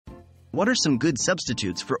What are some good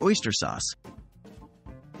substitutes for oyster sauce?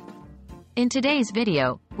 In today's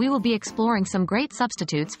video, we will be exploring some great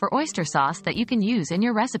substitutes for oyster sauce that you can use in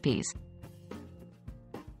your recipes.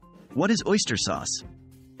 What is oyster sauce?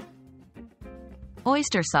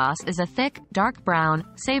 Oyster sauce is a thick, dark brown,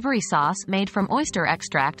 savory sauce made from oyster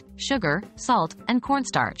extract, sugar, salt, and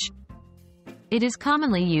cornstarch. It is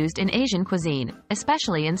commonly used in Asian cuisine,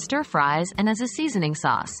 especially in stir-fries and as a seasoning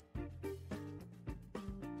sauce.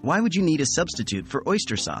 Why would you need a substitute for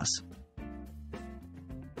oyster sauce?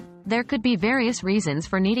 There could be various reasons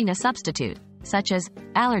for needing a substitute, such as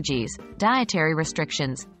allergies, dietary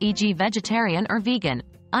restrictions, e.g. vegetarian or vegan,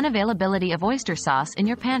 unavailability of oyster sauce in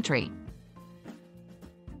your pantry.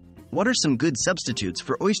 What are some good substitutes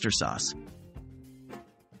for oyster sauce?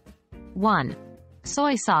 1.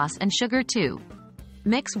 Soy sauce and sugar. 2.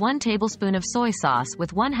 Mix 1 tablespoon of soy sauce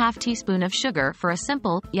with 1/2 teaspoon of sugar for a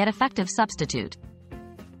simple, yet effective substitute.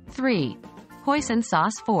 3. Hoisin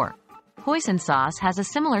sauce. 4. Hoisin sauce has a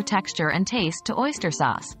similar texture and taste to oyster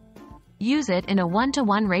sauce. Use it in a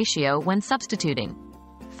 1-to-1 ratio when substituting.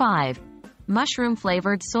 5.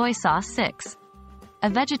 Mushroom-flavored soy sauce. 6. A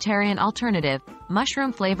vegetarian alternative,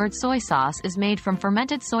 mushroom-flavored soy sauce is made from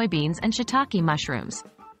fermented soybeans and shiitake mushrooms.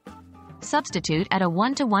 Substitute at a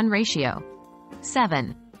 1-to-1 ratio.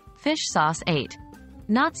 7. Fish sauce. 8.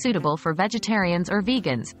 Not suitable for vegetarians or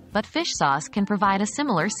vegans, but fish sauce can provide a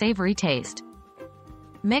similar savory taste.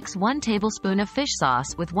 Mix 1 tablespoon of fish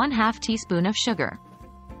sauce with 1/2 teaspoon of sugar.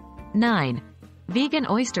 9. Vegan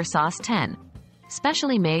oyster sauce. 10.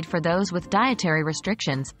 Specially made for those with dietary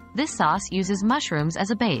restrictions, this sauce uses mushrooms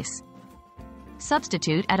as a base.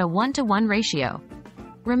 Substitute at a 1-to-1 ratio.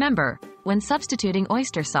 Remember, when substituting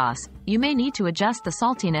oyster sauce, you may need to adjust the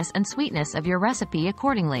saltiness and sweetness of your recipe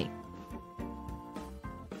accordingly.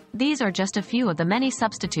 These are just a few of the many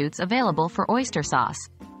substitutes available for oyster sauce.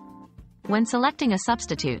 When selecting a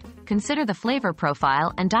substitute, consider the flavor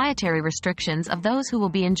profile and dietary restrictions of those who will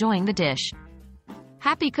be enjoying the dish.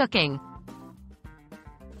 Happy cooking!